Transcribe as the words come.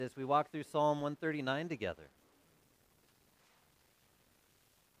as we walk through Psalm 139 together.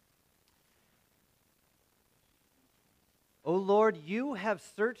 O Lord, you have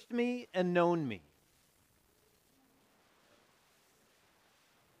searched me and known me.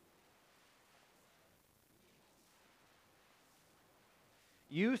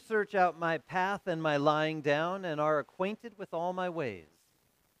 You search out my path and my lying down and are acquainted with all my ways.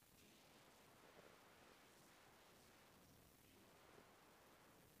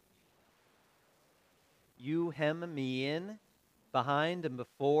 You hem me in, behind and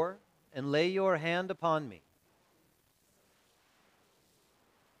before, and lay your hand upon me.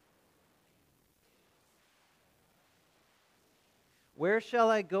 Where shall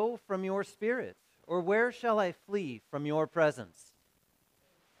I go from your spirit, or where shall I flee from your presence?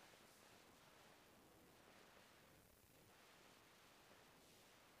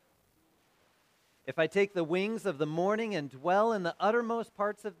 If I take the wings of the morning and dwell in the uttermost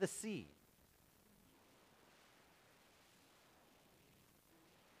parts of the sea,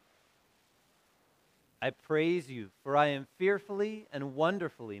 I praise you, for I am fearfully and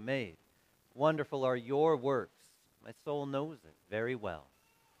wonderfully made. Wonderful are your works. My soul knows it very well.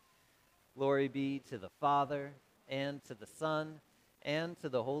 Glory be to the Father, and to the Son, and to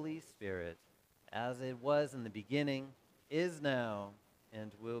the Holy Spirit, as it was in the beginning, is now,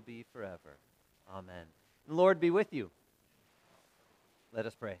 and will be forever. Amen. And Lord be with you. Let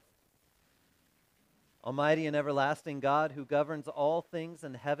us pray. Almighty and everlasting God, who governs all things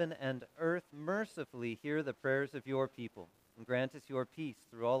in heaven and earth, mercifully hear the prayers of your people, and grant us your peace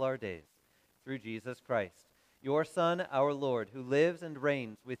through all our days, through Jesus Christ, your Son, our Lord, who lives and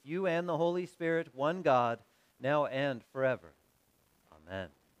reigns with you and the Holy Spirit, one God, now and forever. Amen.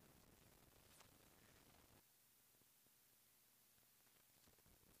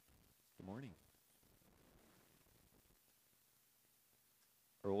 Good morning.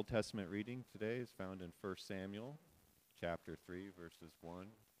 Our Old Testament reading today is found in 1 Samuel chapter 3, verses 1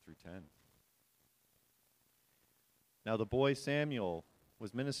 through 10. Now the boy Samuel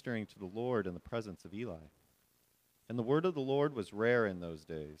was ministering to the Lord in the presence of Eli. And the word of the Lord was rare in those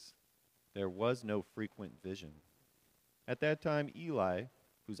days. There was no frequent vision. At that time Eli,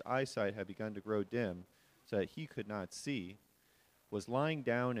 whose eyesight had begun to grow dim so that he could not see, was lying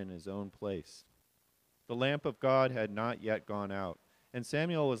down in his own place. The lamp of God had not yet gone out, and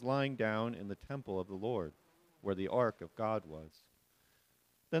Samuel was lying down in the temple of the Lord, where the ark of God was.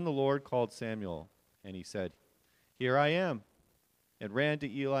 Then the Lord called Samuel, and he said, "Here I am," and ran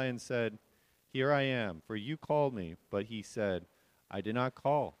to Eli and said, "Here I am, for you called me." But he said, "I did not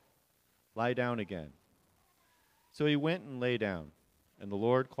call. Lie down again." So he went and lay down, and the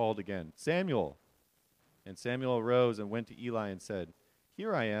Lord called again, "Samuel." And Samuel arose and went to Eli and said,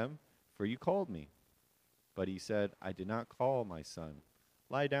 "Here I am, for you called me." But he said, "I did not call, my son.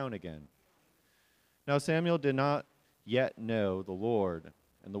 Lie down again." Now Samuel did not yet know the Lord,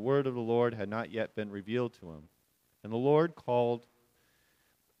 and the word of the Lord had not yet been revealed to him. And the Lord called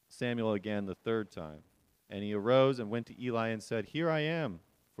Samuel again the third time. And he arose and went to Eli and said, "Here I am,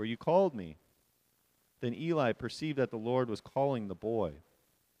 for you called me." Then Eli perceived that the Lord was calling the boy.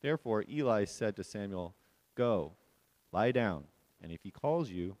 Therefore Eli said to Samuel, "Go, lie down, and if he calls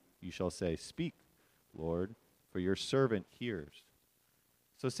you, you shall say, 'Speak, Lord, for your servant hears.'"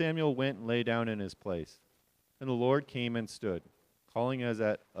 So Samuel went and lay down in his place. And the Lord came and stood, calling as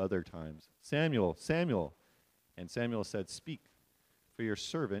at other times, "Samuel, Samuel." And Samuel said, "Speak, for your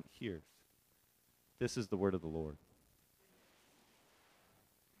servant hears." This is the word of the Lord.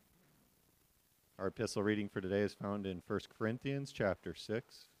 Our epistle reading for today is found in 1 Corinthians chapter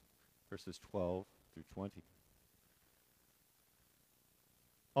 6, verses 12 through 20.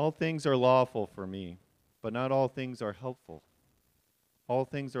 All things are lawful for me, but not all things are helpful. All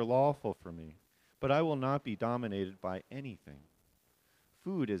things are lawful for me, but I will not be dominated by anything.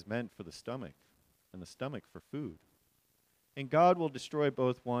 Food is meant for the stomach, and the stomach for food. And God will destroy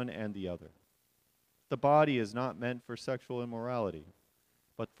both one and the other. The body is not meant for sexual immorality,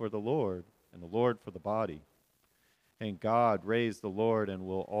 but for the Lord, and the Lord for the body. And God raised the Lord and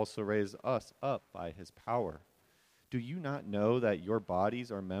will also raise us up by his power. Do you not know that your bodies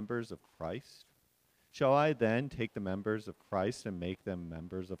are members of Christ? Shall I then take the members of Christ and make them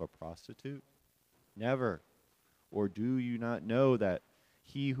members of a prostitute? Never. Or do you not know that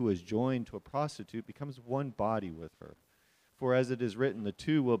he who is joined to a prostitute becomes one body with her? For as it is written, the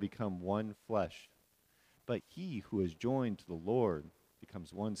two will become one flesh. But he who is joined to the Lord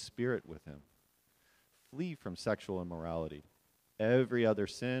becomes one spirit with him. Flee from sexual immorality. Every other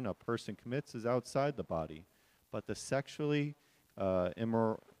sin a person commits is outside the body, but the sexually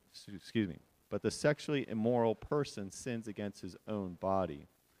immoral person sins against his own body.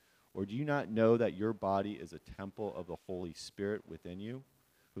 Or do you not know that your body is a temple of the Holy Spirit within you,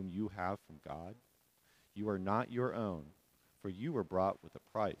 whom you have from God? You are not your own, for you were bought with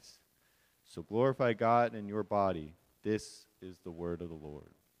a price. So glorify God in your body. This is the word of the Lord.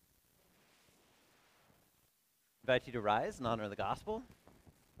 I invite you to rise and honor the gospel.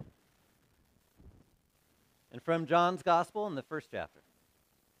 And from John's gospel in the first chapter.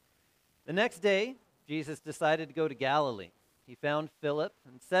 The next day, Jesus decided to go to Galilee. He found Philip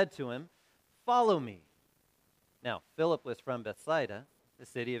and said to him, "Follow me." Now, Philip was from Bethsaida, the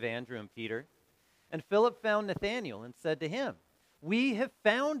city of Andrew and Peter. And Philip found Nathanael and said to him, "We have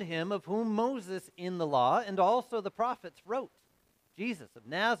found him of whom Moses in the law and also the prophets wrote, Jesus of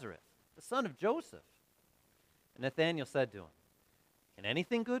Nazareth, the son of Joseph." And Nathanael said to him, "Can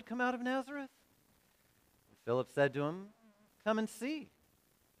anything good come out of Nazareth?" And Philip said to him, "Come and see."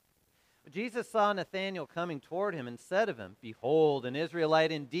 But Jesus saw Nathanael coming toward him and said of him, "Behold, an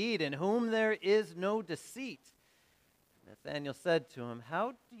Israelite indeed, in whom there is no deceit." Nathanael said to him,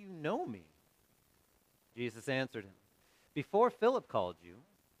 "How do you know me?" Jesus answered him, "Before Philip called you,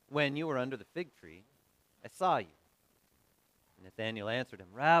 when you were under the fig tree, I saw you." And Nathanael answered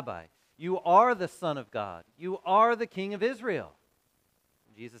him, "Rabbi, you are the Son of God. You are the King of Israel."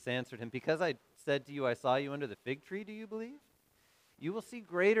 And Jesus answered him, "Because I said to you, I saw you under the fig tree, do you believe? You will see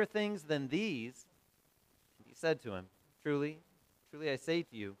greater things than these." And he said to him, "Truly, truly I say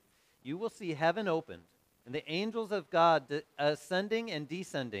to you, you will see heaven opened, and the angels of God ascending and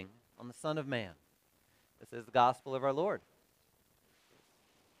descending on the Son of Man." This is the gospel of our Lord.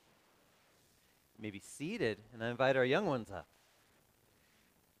 You may be seated, and I invite our young ones up.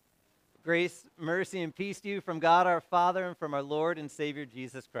 Grace, mercy, and peace to you from God our Father and from our Lord and Savior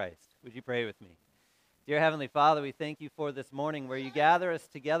Jesus Christ. Would you pray with me? Dear Heavenly Father, we thank you for this morning where you gather us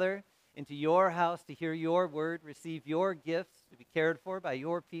together into your house to hear your word, receive your gifts, to be cared for by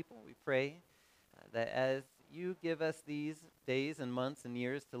your people. We pray that as you give us these days and months and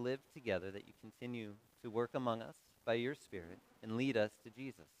years to live together, that you continue to work among us by your Spirit and lead us to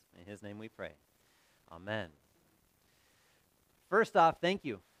Jesus. In his name we pray. Amen. First off, thank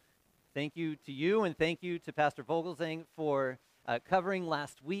you. Thank you to you, and thank you to Pastor Vogelsang for covering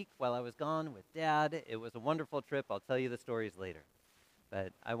last week while I was gone with Dad. It was a wonderful trip. I'll tell you the stories later.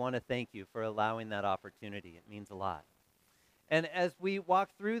 But I want to thank you for allowing that opportunity. It means a lot. And as we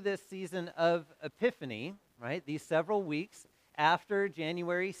walk through this season of Epiphany, right, these several weeks after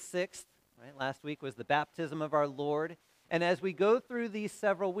January 6th, right, last week was the baptism of our Lord. And as we go through these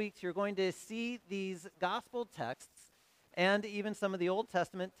several weeks, you're going to see these gospel texts and even some of the Old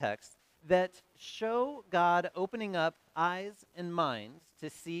Testament texts that show God opening up eyes and minds to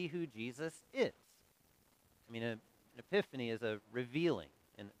see who Jesus is. I mean, an epiphany is a revealing,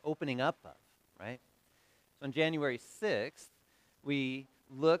 an opening up of, right? So on January 6th, we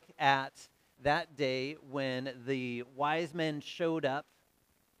look at that day when the wise men showed up,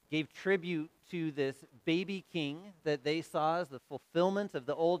 gave tribute to this baby king that they saw as the fulfillment of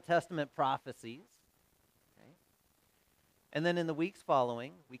the Old Testament prophecies. And then in the weeks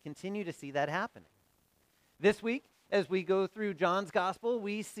following, we continue to see that happening. This week, as we go through John's gospel,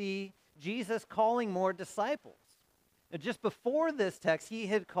 we see Jesus calling more disciples. Now, just before this text, he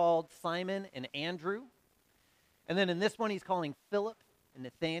had called Simon and Andrew. And then in this one, he's calling Philip and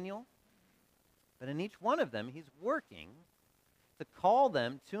Nathanael. But in each one of them, he's working to call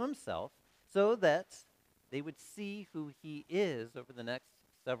them to himself so that they would see who he is over the next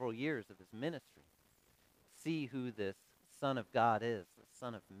several years of his ministry. See who this Son of God is, the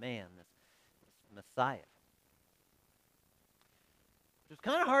Son of Man, this Messiah. It was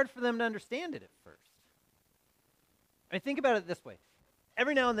kind of hard for them to understand it at first. I mean, think about it this way.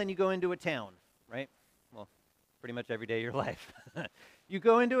 Every now and then you go into a town, right? Well, pretty much every day of your life. You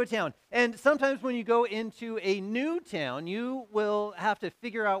go into a town. And sometimes when you go into a new town, you will have to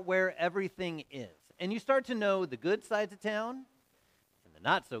figure out where everything is. And you start to know the good sides of town and the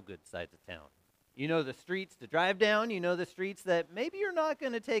not so good sides of town. You know the streets to drive down. You know the streets that maybe you're not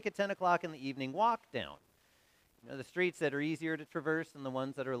going to take a 10 o'clock in the evening walk down. You know the streets that are easier to traverse and the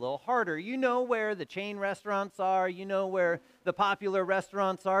ones that are a little harder. You know where the chain restaurants are. You know where the popular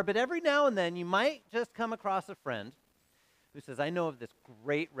restaurants are. But every now and then you might just come across a friend who says, "I know of this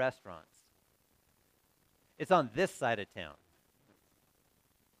great restaurant. It's on this side of town."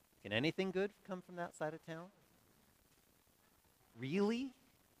 Can anything good come from that side of town? Really?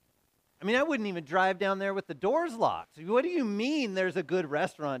 I mean, I wouldn't even drive down there with the doors locked. What do you mean there's a good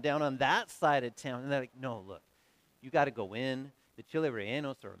restaurant down on that side of town? And they're like, "No, look, you got to go in. The chile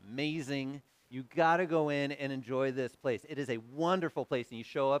rellenos are amazing. You got to go in and enjoy this place. It is a wonderful place." And you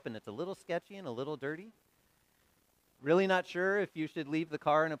show up and it's a little sketchy and a little dirty. Really not sure if you should leave the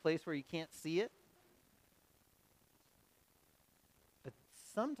car in a place where you can't see it? But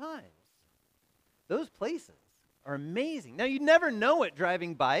sometimes those places are amazing. Now, you'd never know it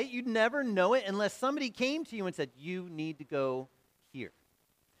driving by it. You'd never know it unless somebody came to you and said, you need to go here.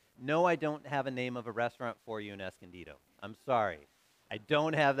 No, I don't have a name of a restaurant for you in Escondido. I'm sorry. I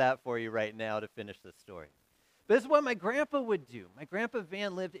don't have that for you right now to finish this story. But this is what my grandpa would do. My grandpa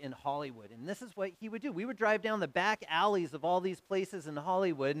Van lived in Hollywood, and this is what he would do. We would drive down the back alleys of all these places in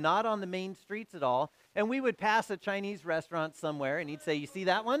Hollywood, not on the main streets at all, and we would pass a Chinese restaurant somewhere, and he'd say, you see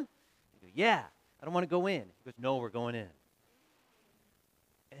that one? He'd go, yeah, I don't want to go in. He goes, no, we're going in.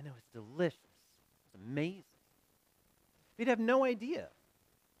 And it was delicious. It was amazing. You'd have no idea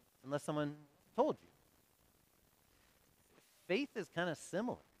unless someone told you. Faith is kind of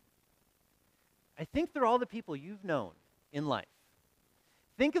similar. I think they're all the people you've known in life.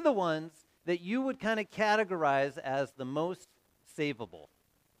 Think of the ones that you would kind of categorize as the most savable.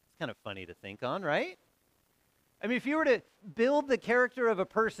 It's kind of funny to think on, right? I mean, if you were to build the character of a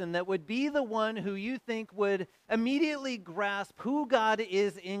person that would be the one who you think would immediately grasp who God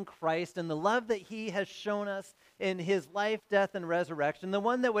is in Christ and the love that he has shown us in his life, death, and resurrection, the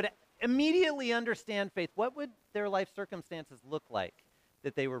one that would immediately understand faith, what would their life circumstances look like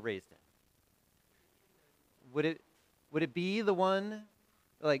that they were raised in? Would it be the one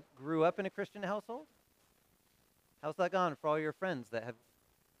like grew up in a Christian household? How's that gone for all your friends that have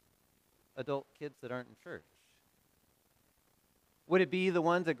adult kids that aren't in church? Would it be the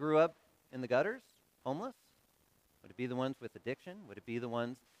ones that grew up in the gutters, homeless? Would it be the ones with addiction? Would it be the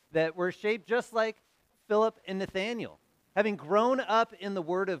ones that were shaped just like Philip and Nathaniel, having grown up in the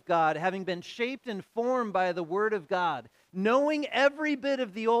Word of God, having been shaped and formed by the Word of God, knowing every bit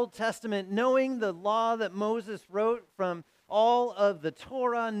of the Old Testament, knowing the law that Moses wrote from all of the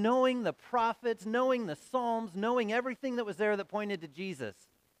Torah, knowing the prophets, knowing the Psalms, knowing everything that was there that pointed to Jesus.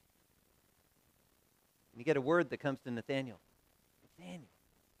 And you get a word that comes to Nathaniel. Nathaniel,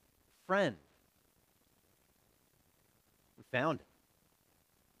 friend. We found him.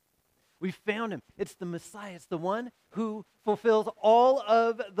 We found him. It's the Messiah. It's the one who fulfills all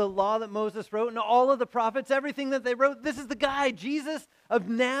of the law that Moses wrote and all of the prophets, everything that they wrote. This is the guy, Jesus of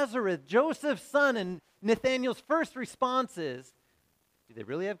Nazareth, Joseph's son. And Nathaniel's first response is, do they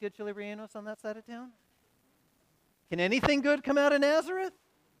really have good chili rellenos on that side of town? Can anything good come out of Nazareth?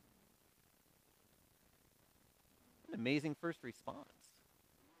 An amazing first response,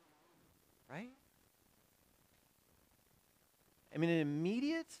 right? I mean, an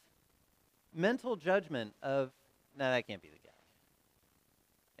immediate mental judgment of, no, that can't be the guy.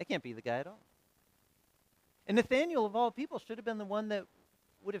 That can't be the guy at all. And Nathaniel, of all people, should have been the one that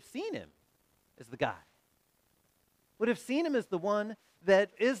would have seen him as the guy. Would have seen him as the one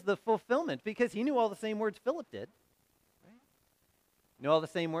that is the fulfillment, because he knew all the same words Philip did. Right? Knew all the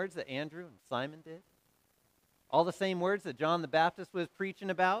same words that Andrew and Simon did. All the same words that John the Baptist was preaching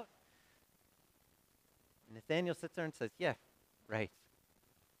about. And Nathaniel sits there and says, yeah, right.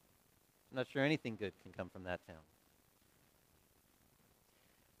 I'm not sure anything good can come from that town.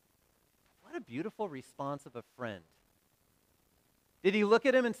 What a beautiful response of a friend. Did he look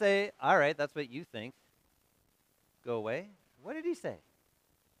at him and say, all right, that's what you think. Go away? What did he say?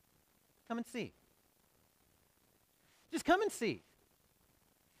 Come and see. Just come and see.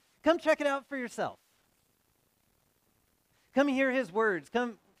 Come check it out for yourself. Come hear his words.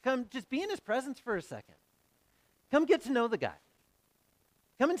 Come just be in his presence for a second. Come get to know the guy.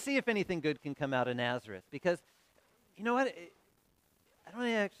 Come and see if anything good can come out of Nazareth. Because, you know what? I don't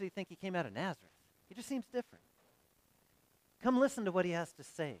actually think he came out of Nazareth. He just seems different. Come listen to what he has to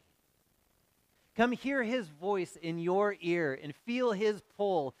say. Come hear his voice in your ear and feel his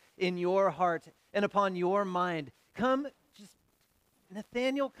pull in your heart and upon your mind. Come, just,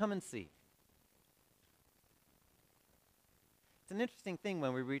 Nathaniel, come and see. It's an interesting thing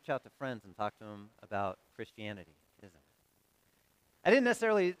when we reach out to friends and talk to them about Christianity, isn't it? I didn't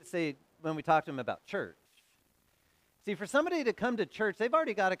necessarily say when we talk to them about church. See, for somebody to come to church, they've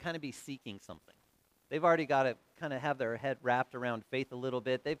already got to kind of be seeking something. They've already got to kind of have their head wrapped around faith a little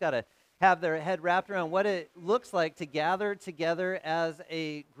bit. They've got to have their head wrapped around what it looks like to gather together as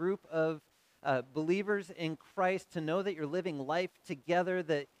a group of believers in Christ, to know that you're living life together,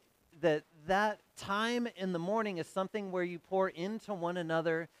 that time in the morning is something where you pour into one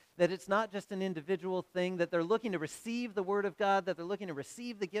another, that it's not just an individual thing, that they're looking to receive the Word of God, that they're looking to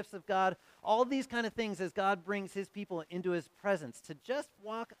receive the gifts of God, all these kind of things as God brings his people into his presence. To just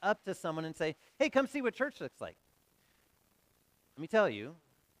walk up to someone and say, hey, come see what church looks like. Let me tell you,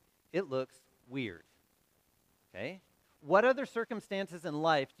 it looks weird, okay? What other circumstances in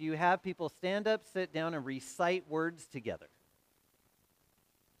life do you have people stand up, sit down, and recite words together?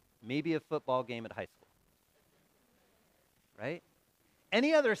 Maybe a football game at high school, right?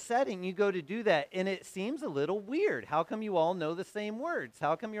 Any other setting you go to do that, and it seems a little weird. How come you all know the same words?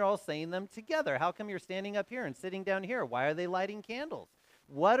 How come you're all saying them together? How come you're standing up here and sitting down here? Why are they lighting candles?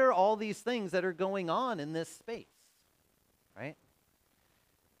 What are all these things that are going on in this space, right?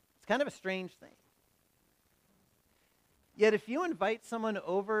 It's kind of a strange thing. Yet if you invite someone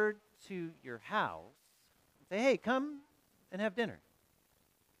over to your house and say, hey, come and have dinner.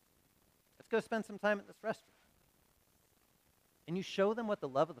 Let's go spend some time at this restaurant. And you show them what the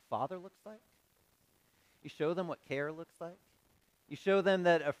love of the Father looks like. You show them what care looks like. You show them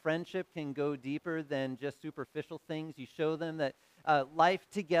that a friendship can go deeper than just superficial things. You show them that life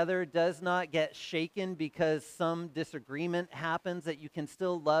together does not get shaken because some disagreement happens, that you can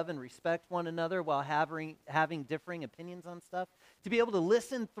still love and respect one another while having differing opinions on stuff. To be able to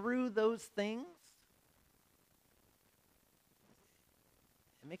listen through those things,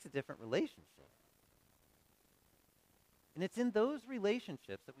 it makes a different relationship. And it's in those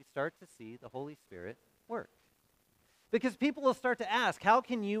relationships that we start to see the Holy Spirit work. Because people will start to ask, how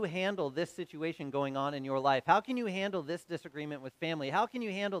can you handle this situation going on in your life? How can you handle this disagreement with family? How can you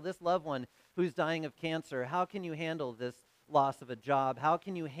handle this loved one who's dying of cancer? How can you handle this loss of a job? How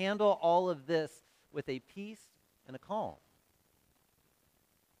can you handle all of this with a peace and a calm?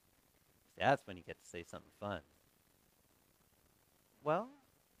 That's when you get to say something fun. Well,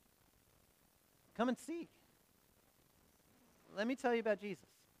 come and see. Let me tell you about Jesus.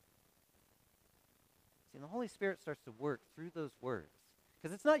 See, and the Holy Spirit starts to work through those words.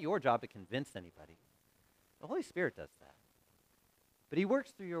 Because it's not your job to convince anybody. The Holy Spirit does that. But he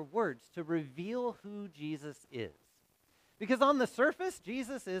works through your words to reveal who Jesus is. Because on the surface,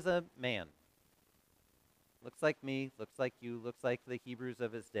 Jesus is a man. Looks like me, looks like you, looks like the Hebrews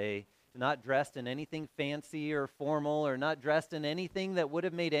of his day. Not dressed in anything fancy or formal, or not dressed in anything that would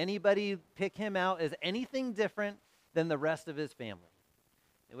have made anybody pick him out as anything different than the rest of his family.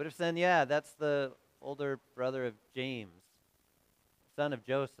 They would have said, yeah, that's the older brother of James, son of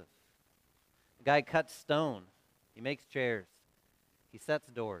Joseph. The guy cuts stone. He makes chairs. He sets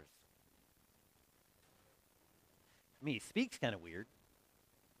doors. I mean, he speaks kind of weird.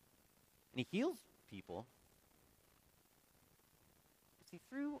 And he heals people. See,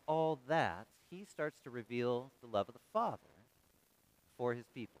 through all that, he starts to reveal the love of the Father for his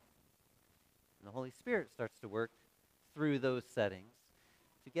people. And the Holy Spirit starts to work through those settings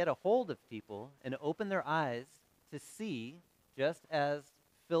to get a hold of people and open their eyes to see, just as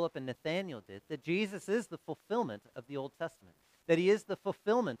Philip and Nathanael did, that Jesus is the fulfillment of the Old Testament, that he is the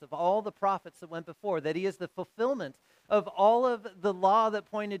fulfillment of all the prophets that went before, that he is the fulfillment of all of the law that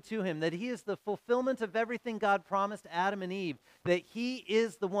pointed to him, that he is the fulfillment of everything God promised Adam and Eve, that he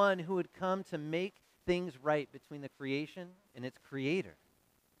is the one who would come to make things right between the creation and its creator.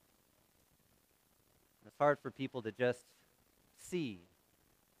 It's hard for people to just see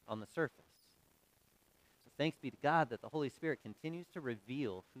on the surface. So thanks be to God that the Holy Spirit continues to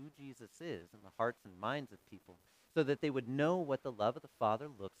reveal who Jesus is in the hearts and minds of people so that they would know what the love of the Father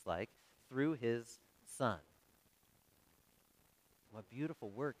looks like through his Son. What beautiful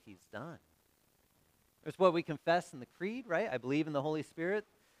work he's done. There's what we confess in the Creed, right? I believe in the Holy Spirit,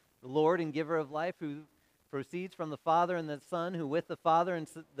 the Lord and giver of life, who proceeds from the Father and the Son, who with the Father and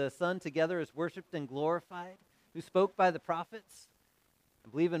the Son together is worshipped and glorified, who spoke by the prophets. I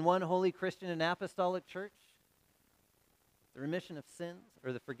believe in one holy Christian and apostolic church, the remission of sins,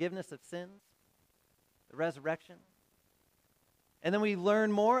 or the forgiveness of sins, the resurrection. And then we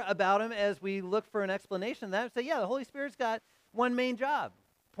learn more about him as we look for an explanation of that and say, yeah, the Holy Spirit's got one main job: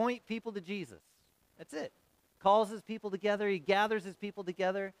 point people to Jesus. That's it. Calls his people together, he gathers his people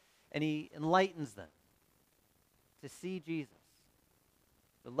together, and he enlightens them to see Jesus,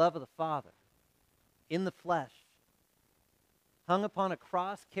 the love of the Father, in the flesh, hung upon a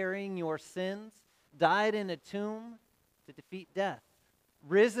cross carrying your sins, died in a tomb to defeat death,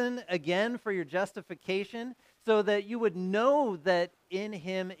 risen again for your justification so that you would know that in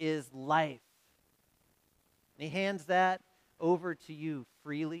him is life. And he hands that over to you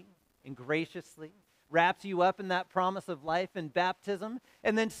freely and graciously, wraps you up in that promise of life in baptism,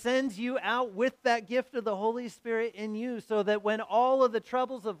 and then sends you out with that gift of the Holy Spirit in you so that when all of the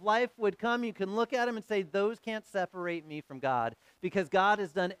troubles of life would come, you can look at them and say, those can't separate me from God, because God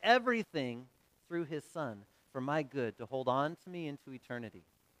has done everything through his Son for my good, to hold on to me into eternity,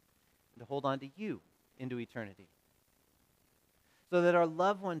 and to hold on to you into eternity, so that our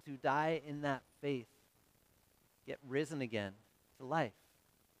loved ones who die in that faith get risen again to life.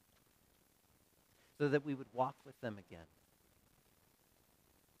 so that we would walk with them again.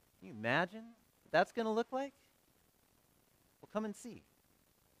 Can you imagine what that's going to look like? Well, come and see.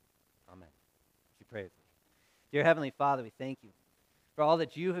 Amen. Would you pray with me? Dear Heavenly Father, we thank you for all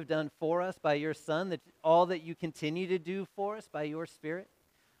that you have done for us by your Son, that all that you continue to do for us by your Spirit.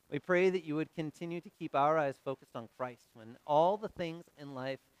 We pray that you would continue to keep our eyes focused on Christ when all the things in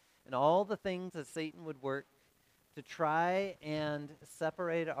life and all the things that Satan would work to try and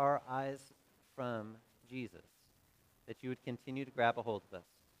separate our eyes from Jesus, that you would continue to grab a hold of us,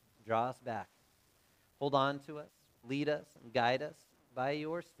 draw us back, hold on to us, lead us, and guide us by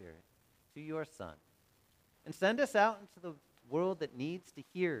your Spirit to your Son, and send us out into the world that needs to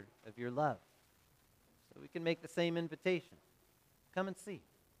hear of your love so we can make the same invitation. Come and see.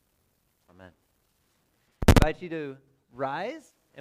 Amen. I invite you to rise